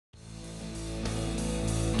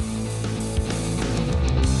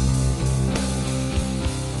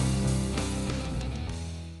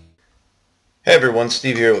Hey everyone,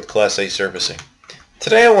 Steve here with Class A Surfacing.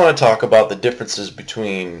 Today I want to talk about the differences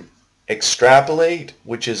between Extrapolate,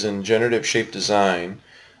 which is in generative shape design,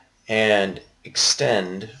 and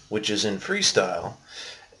Extend, which is in freestyle.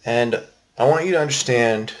 And I want you to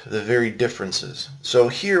understand the very differences. So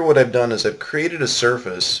here what I've done is I've created a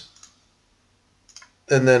surface,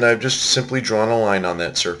 and then I've just simply drawn a line on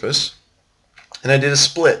that surface, and I did a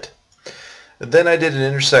split. Then I did an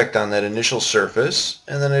intersect on that initial surface,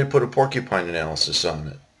 and then I put a porcupine analysis on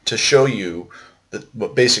it to show you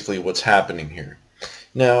basically what's happening here.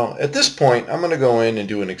 Now, at this point, I'm going to go in and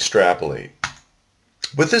do an extrapolate.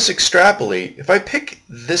 With this extrapolate, if I pick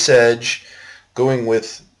this edge going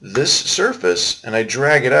with this surface and I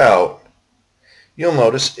drag it out, you'll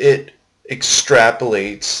notice it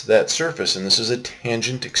extrapolates that surface, and this is a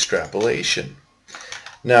tangent extrapolation.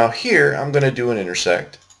 Now here, I'm going to do an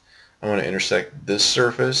intersect. I want to intersect this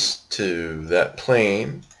surface to that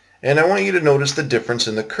plane, and I want you to notice the difference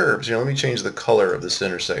in the curves. Here, let me change the color of this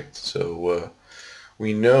intersect so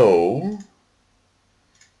we know.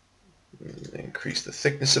 Increase the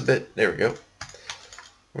thickness a bit. There we go.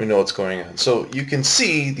 We know what's going on. So you can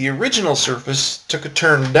see the original surface took a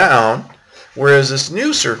turn down, whereas this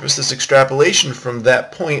new surface, this extrapolation from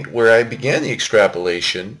that point where I began the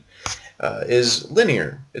extrapolation, is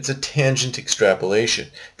linear. It's a tangent extrapolation.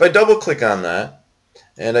 If I double click on that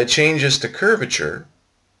and I change this to curvature,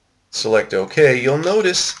 select OK, you'll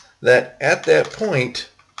notice that at that point,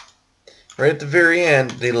 right at the very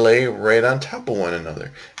end, they lay right on top of one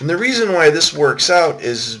another. And the reason why this works out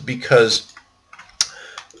is because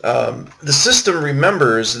the system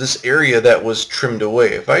remembers this area that was trimmed away.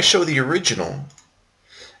 If I show the original,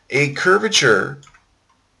 a curvature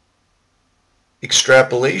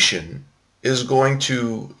extrapolation is going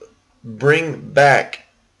to bring back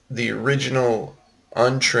the original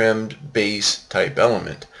untrimmed base type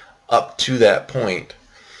element up to that point.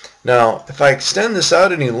 Now, if I extend this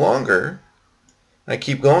out any longer, I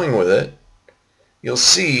keep going with it, you'll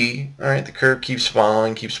see, alright, the curve keeps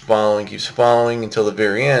following until the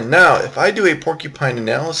very end. Now, if I do a porcupine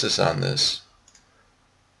analysis on this,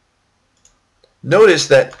 notice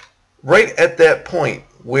that right at that point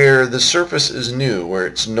where the surface is new, where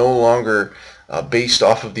it's no longer based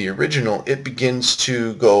off of the original, it begins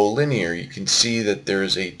to go linear. You can see that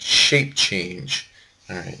there's a shape change.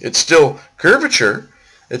 All right. It's still curvature,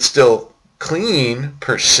 it's still clean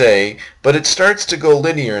per se, but it starts to go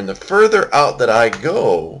linear. And the further out that I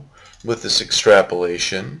go with this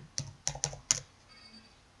extrapolation,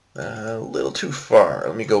 a little too far.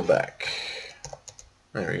 Let me go back.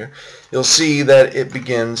 There we go. You'll see that it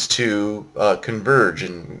begins to converge,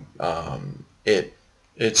 and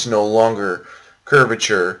it's no longer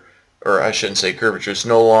curvature, or I shouldn't say curvature, it's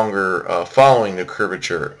no longer following the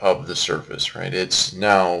curvature of the surface, right? It's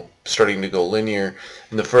now starting to go linear,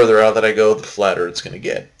 and the further out that I go, the flatter it's going to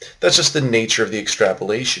get. That's just the nature of the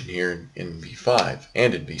extrapolation here in V5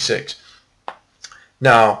 and in V6.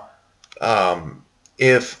 Now,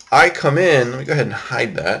 if I come in, let me go ahead and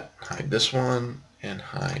hide that, hide this one, and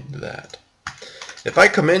hide that. If I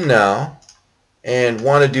come in now and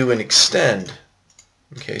want to do an extend,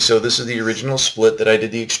 okay, so this is the original split that I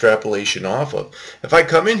did the extrapolation off of. If I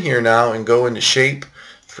come in here now and go into shape,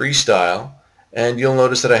 freestyle, and you'll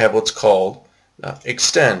notice that I have what's called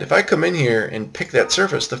extend. If I come in here and pick that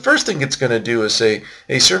surface, the first thing it's going to do is say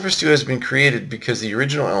a surface 2 has been created because the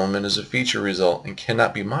original element is a feature result and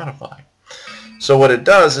cannot be modified. So what it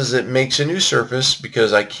does is it makes a new surface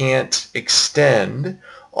because I can't extend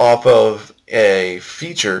off of a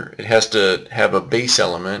feature. It has to have a base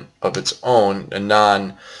element of its own, a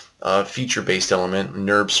non-feature based element,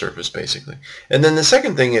 NURB surface basically. And then the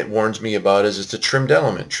second thing it warns me about is it's a trimmed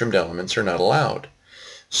element. Trimmed elements are not allowed.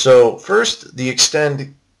 So first, the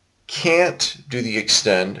extend can't do the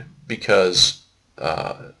extend because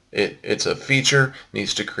it's a feature,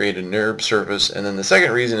 needs to create a NURB surface, and then the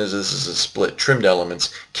second reason is this is a split. Trimmed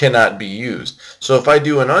elements cannot be used. So if I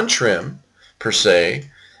do an untrim per se,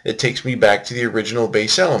 it takes me back to the original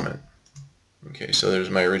base element. Okay, so there's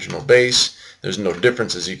my original base. There's no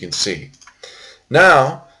difference, as you can see.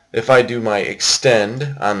 Now, if I do my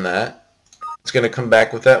extend on that, it's going to come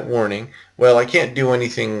back with that warning. Well, I can't do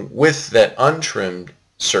anything with that untrimmed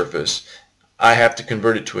surface. I have to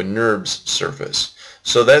convert it to a NURBS surface.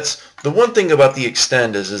 So that's the one thing about the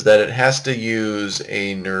extend is that it has to use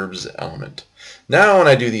a NURBS element. Now when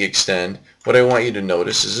I do the extend, what I want you to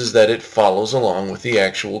notice is that it follows along with the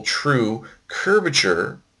actual true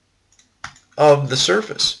curvature of the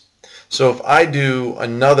surface. So if I do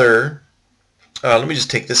another, let me just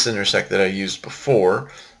take this intersect that I used before,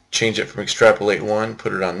 change it from extrapolate 1,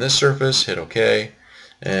 put it on this surface, hit OK,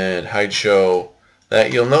 and hide show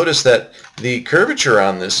that, you'll notice that the curvature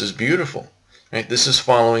on this is beautiful. Right? This is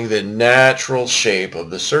following the natural shape of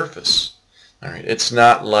the surface. All right, it's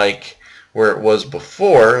not like where it was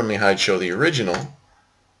before. Let me hide show the original.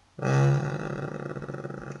 Let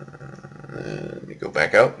me go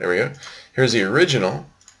back out. There we go. Here's the original.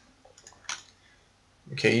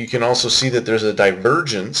 Okay, you can also see that there's a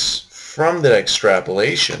divergence from the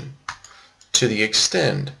extrapolation to the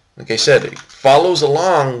extend. Like I said, it follows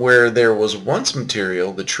along where there was once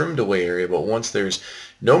material, the trimmed away area, but once there's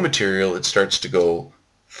no material, it starts to go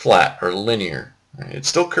flat or linear. Right? It's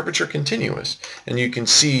still curvature continuous, and you can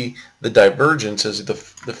see the divergence as the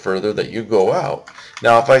further that you go out.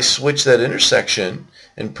 Now if I switch that intersection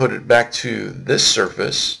and put it back to this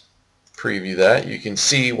surface, preview that, you can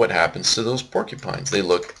see what happens to those porcupines. They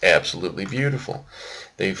look absolutely beautiful.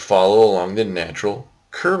 They follow along the natural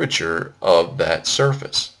curvature of that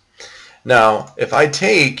surface. Now if I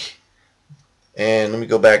take, and let me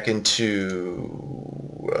go back into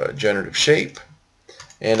generative shape,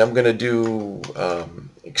 and I'm going to do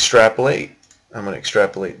extrapolate. I'm going to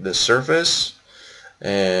extrapolate this surface,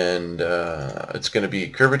 and it's going to be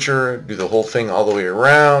curvature, do the whole thing all the way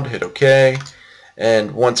around, hit OK,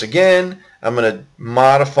 and once again I'm going to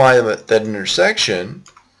modify that intersection,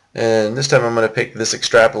 and this time I'm going to pick this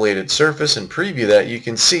extrapolated surface and preview that. You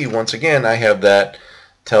can see once again I have that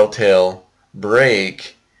telltale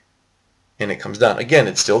break, and it comes down. Again,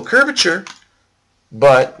 it's still curvature,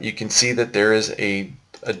 but you can see that there is a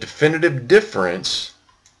definitive difference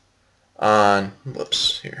on,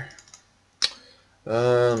 whoops, here.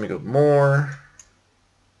 Let me go more.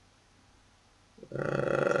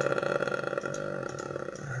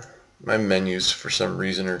 My menus for some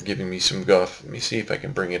reason are giving me some guff. Let me see if I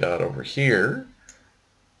can bring it out over here.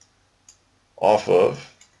 Off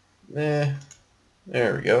of, there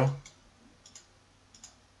we go.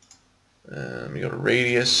 Let me go to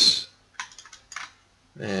radius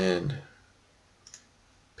and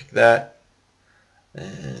pick that,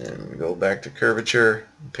 and go back to curvature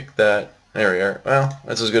and pick that. There we are. Well,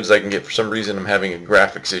 that's as good as I can get. For some reason I'm having a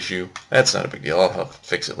graphics issue. That's not a big deal. I'll have to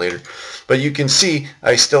fix it later. But you can see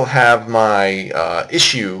I still have my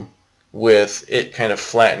issue with it kind of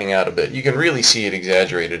flattening out a bit. You can really see it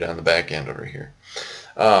exaggerated on the back end over here.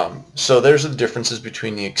 So there's the differences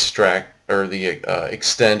between the extend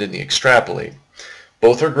and the extrapolate.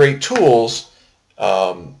 Both are great tools.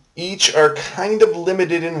 Each are kind of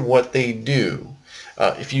limited in what they do.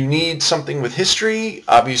 If you need something with history,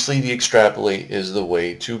 obviously the extrapolate is the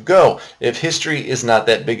way to go. If history is not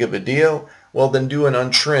that big of a deal, well then do an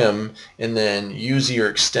untrim and then use your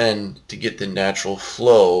extend to get the natural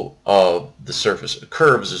flow of the surface.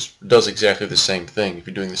 Curves does exactly the same thing if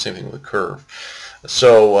you're doing the same thing with a curve.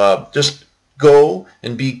 So just go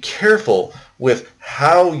and be careful with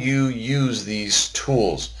how you use these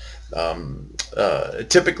tools.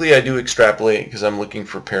 Typically I do extrapolate because I'm looking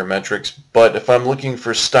for parametrics, but if I'm looking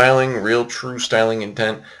for styling, real true styling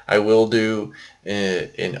intent, I will do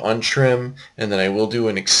an untrim, and then I will do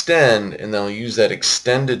an extend, and then I'll use that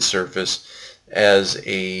extended surface as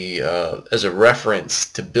a reference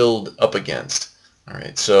to build up against. All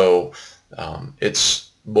right, so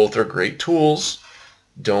both are great tools.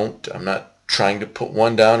 I'm not trying to put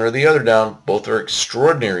one down or the other down. Both are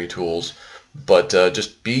extraordinary tools, but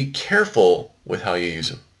just be careful with how you use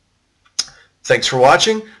them. Thanks for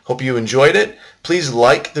watching. Hope you enjoyed it. Please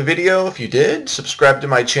like the video if you did, subscribe to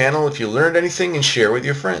my channel if you learned anything, and share with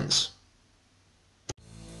your friends.